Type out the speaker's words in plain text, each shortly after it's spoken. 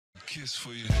kiss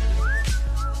for you.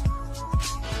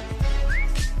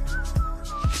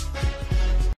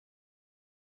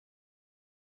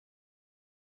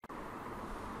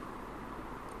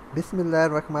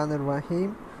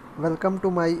 Bismillahirrahmanirrahim. Welcome to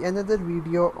my another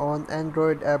video on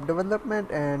Android app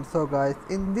development. And so guys,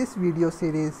 in this video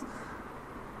series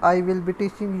I will be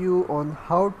teaching you on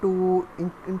how to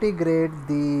integrate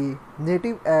the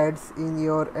native ads in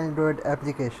your Android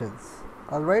applications.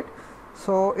 Alright,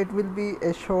 so it will be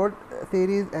a short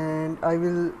series and I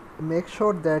will make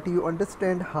sure that you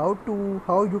understand how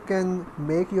you can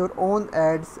make your own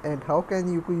ads and how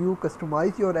can you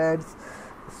customize your ads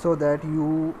so that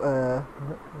you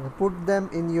put them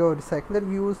in your recycler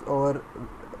views or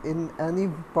in any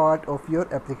part of your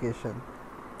application.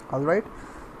 Alright,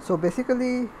 so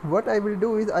basically what I will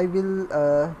do is I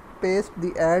will paste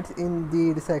the ads in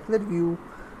the recycler view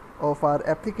of our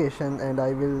application and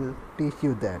I will teach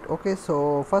you that. Okay,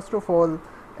 so first of all,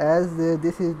 as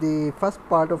this is the first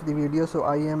part of the video, so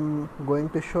I am going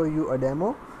to show you a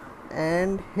demo.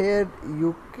 And here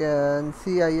you can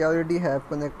see I already have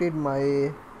connected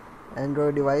my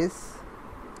Android device,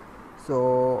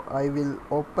 so I will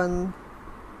open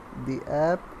the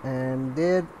app and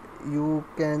there you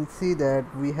can see that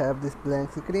we have this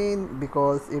blank screen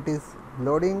because it is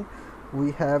loading.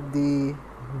 We have the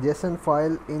JSON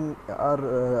file in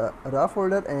our raw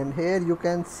folder, and here you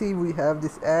can see we have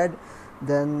this ad.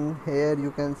 Then here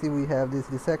you can see we have this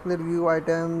recycler view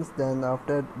items. Then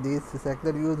after these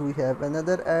recycler views we have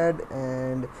another ad,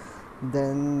 and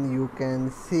then you can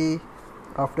see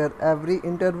after every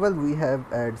interval we have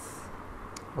ads.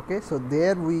 Okay, so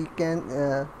there we can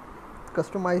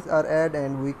customize our ad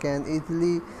and we can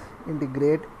easily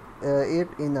integrate it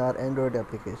in our Android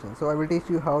application. So I will teach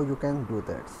you how you can do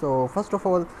that. So first of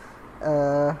all,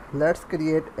 let's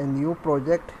create a new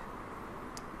project.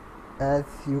 As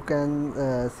you can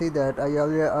see that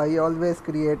I always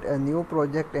create a new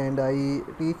project and I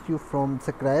teach you from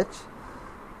scratch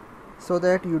so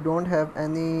that you don't have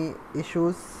any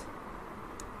issues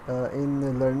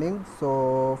in learning.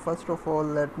 So first of all,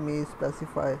 let me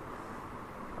specify.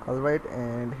 Alright,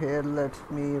 and here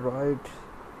let me write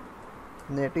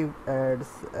native ads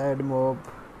Admob,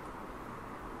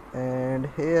 and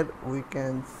here we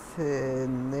can say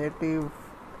native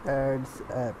ads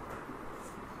app.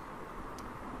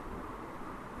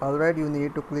 Alright, you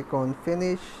need to click on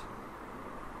finish.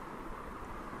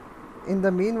 In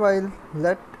the meanwhile,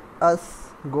 let us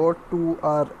go to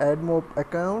our Admob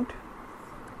account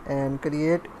and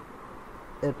create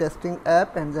a testing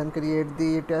app and then create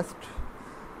the test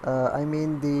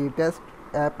the test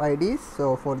app IDs.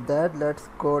 So for that, let's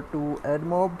go to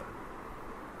Admob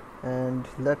and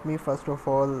let me first of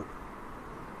all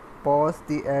pause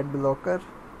the ad blocker.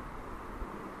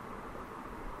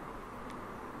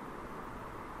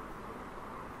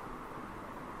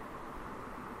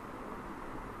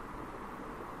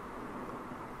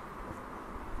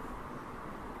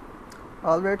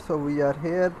 Alright, so we are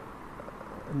here.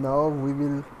 Now we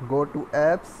will go to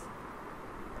apps,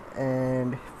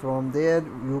 and from there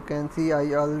you can see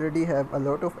I already have a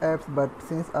lot of apps, but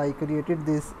since I created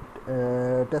this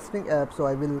testing app, so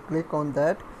I will click on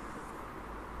that,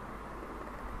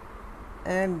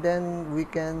 and then we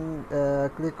can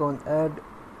click on add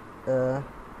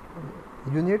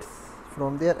units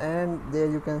from there, and there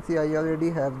you can see I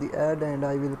already have the ad and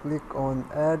I will click on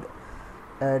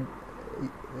add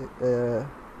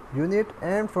unit,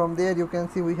 and from there you can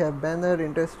see we have banner,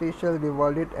 interstitial,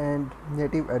 revolved and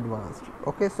native advanced.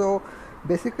 Okay, so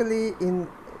basically in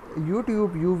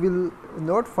YouTube you will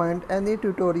not find any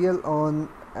tutorial on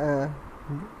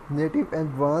native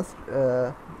advanced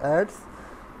ads,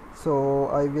 so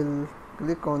I will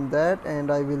click on that and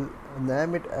I will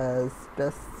name it as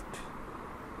test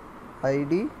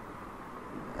ID,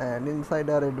 and inside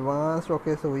our advanced,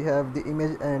 okay, so we have the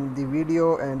image and the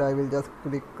video, and I will just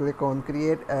click on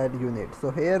create ad unit.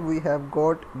 So here we have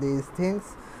got these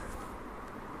things.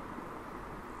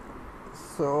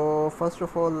 So first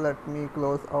of all, let me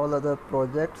close all other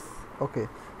projects. Okay,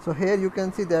 so here you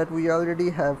can see that we already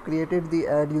have created the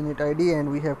ad unit ID and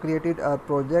we have created our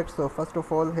project. So first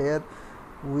of all, here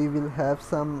we will have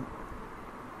some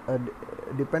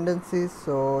dependencies.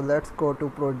 So let's go to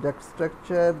project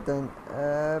structure, then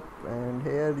app, and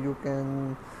here you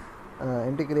can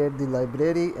integrate the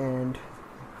library. And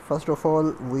first of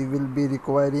all, we will be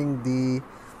requiring the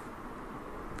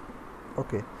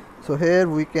okay, so here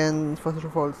we can first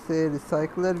of all say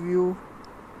RecyclerView,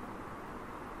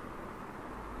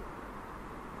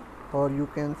 or you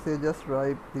can say just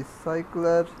write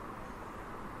recycler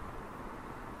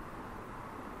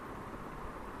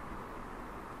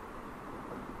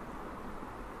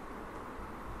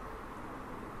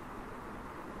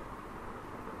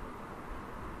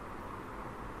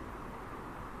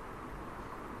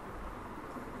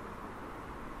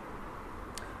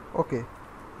Okay,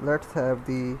 let's have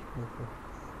the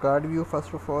card view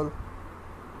first of all,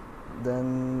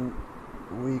 then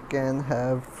we can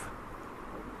have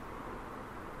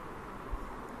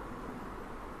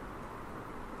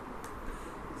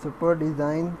super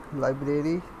design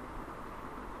library.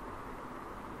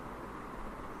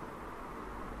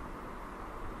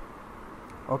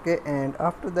 Okay, and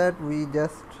after that we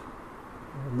just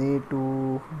need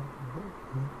to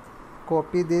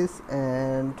copy this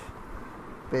and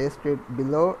paste it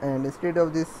below, and instead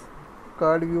of this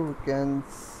card view we can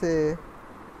say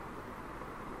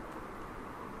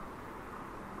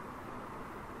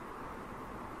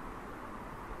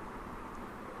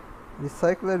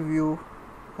RecyclerView,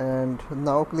 and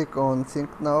now click on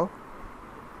sync now.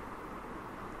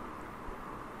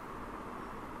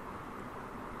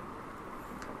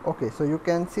 Okay, so you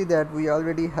can see that we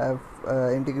already have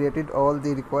integrated all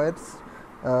the required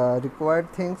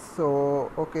things.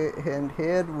 So okay, and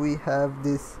here we have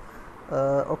this.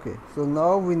 Okay, so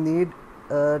now we need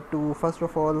to first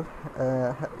of all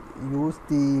use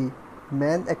the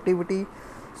main activity.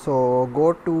 So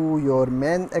go to your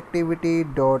main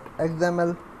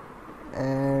activity.xml,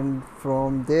 and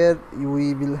from there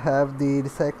we will have the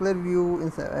recycler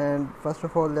view and first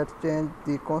of all let's change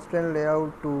the constant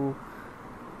layout to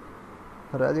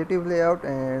relative layout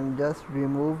and just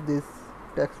remove this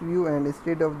text view, and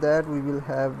instead of that we will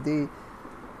have the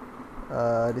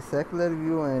recycler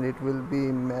view, and it will be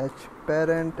match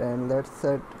parent, and let's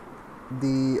set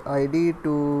the ID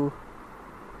to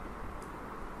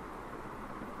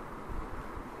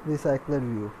recycler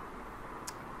view.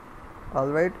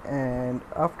 Alright, and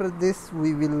after this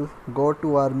we will go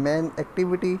to our main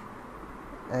activity,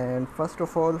 and first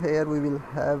of all here we will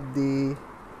have the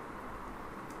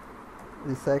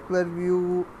recycler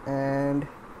view, and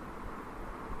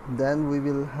then we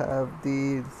will have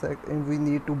the and we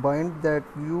need to bind that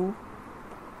view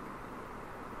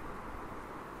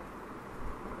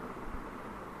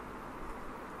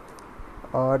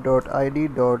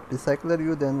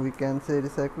r.id.recyclerView. then we can say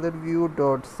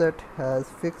recyclerView.set has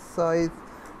fixed size,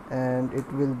 and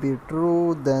it will be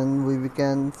true. Then we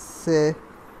can say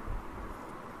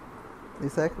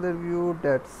RecyclerView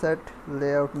that set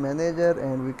layout manager,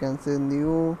 and we can say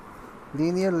new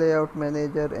linear layout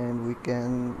manager, and we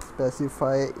can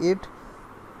specify it.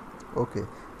 Okay,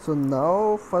 so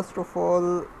now first of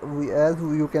all as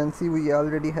you can see we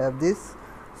already have this.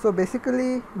 So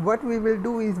basically what we will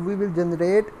do is we will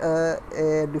generate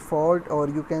a default, or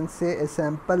you can say a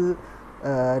sample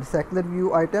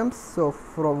RecyclerView items. So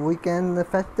we can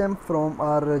fetch them from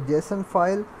our JSON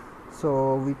file,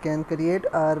 so we can create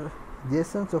our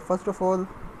JSON. So first of all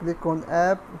click on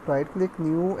app, right click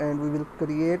new, and we will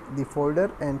create the folder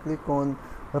and click on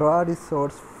raw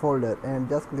resource folder and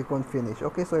just click on finish.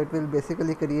 Okay, so it will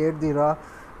basically create the raw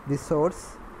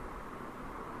resource.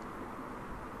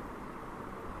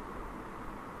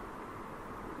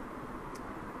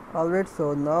 Alright,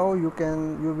 so now you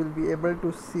will be able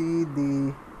to see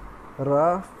the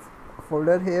raw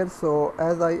folder here. So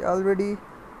as I already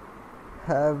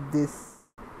have this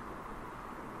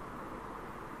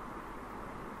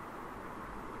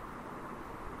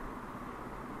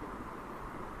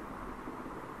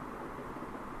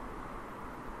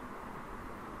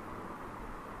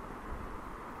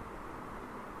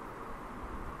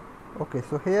okay,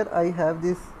 so here I have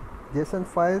this JSON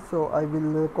file, so I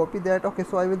will copy that. Okay,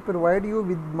 so I will provide you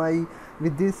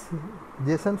with this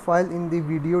JSON file in the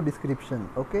video description.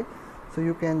 Okay, so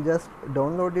you can just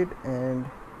download it, and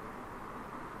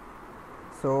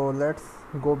so let's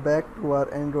go back to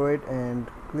our Android and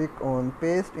click on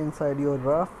paste inside your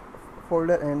raw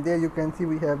folder, and there you can see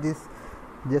we have this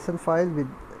JSON file with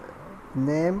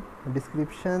name,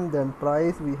 description, then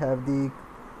price, we have the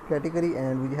category,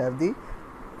 and we have the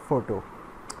photo.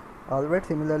 Alright,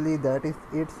 similarly that is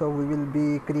it. So we will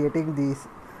be creating this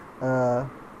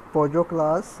Pojo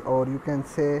class, or you can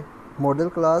say model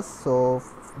class. So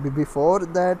before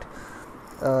that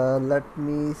let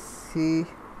me see.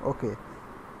 Okay,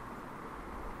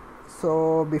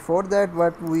 so before that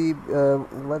what we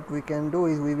can do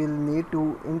is we will need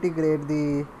to integrate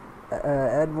the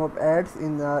Admob Ads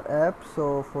in our app.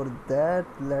 So for that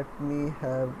let me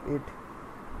have it.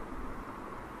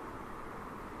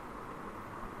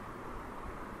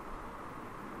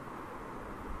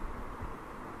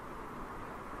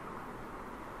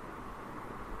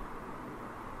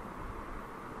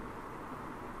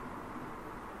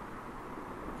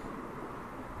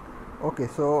 Okay,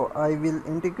 so I will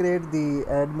integrate the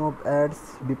Admob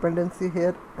Ads dependency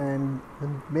here, and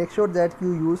make sure that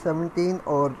you use 17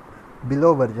 or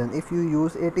below version. If you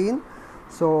use 18,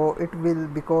 So it will,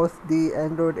 because the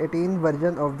Android 18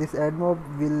 version of this Admob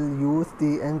will use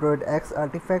the Android X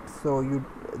artifact, so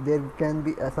there can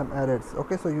be some errors.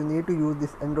 Okay, so you need to use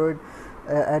this Android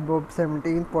Admob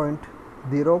 17.0.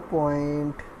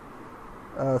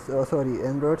 Sorry,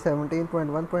 Android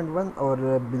 17.1.1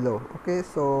 or below. Okay,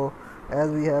 so as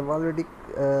we have already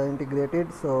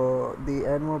integrated so the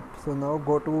Admob, so now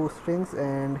go to strings,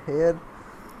 and here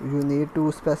you need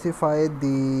to specify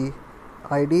the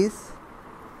IDs.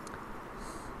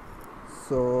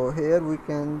 So here we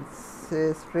can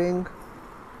say string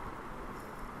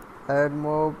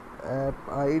Admob app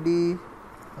ID,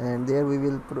 and there we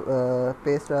will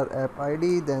paste our app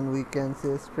ID. Then we can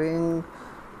say string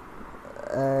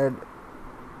add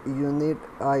unit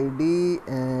ID,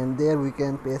 and there we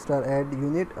can paste our add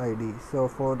unit ID. So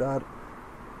for our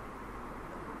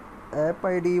app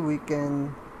ID we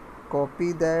can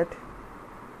copy that,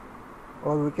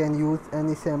 or we can use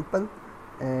any sample,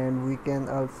 and we can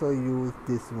also use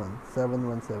this one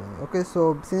 717. Okay,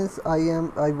 so since I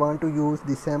want to use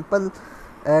the sample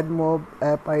Admob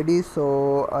app ID,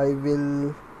 so I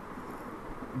will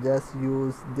just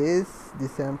use the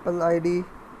sample ID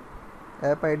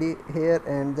app ID here,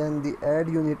 and then the add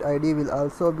unit ID will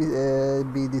also be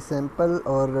the sample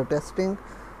or testing.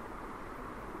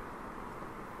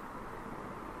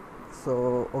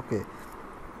 So okay,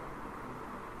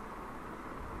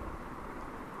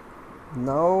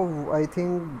 now I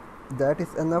think that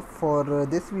is enough for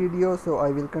this video, so I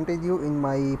will continue in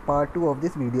my part 2 of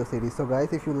this video series. So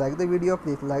guys, if you like the video,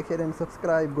 please like, share and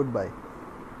subscribe. Goodbye.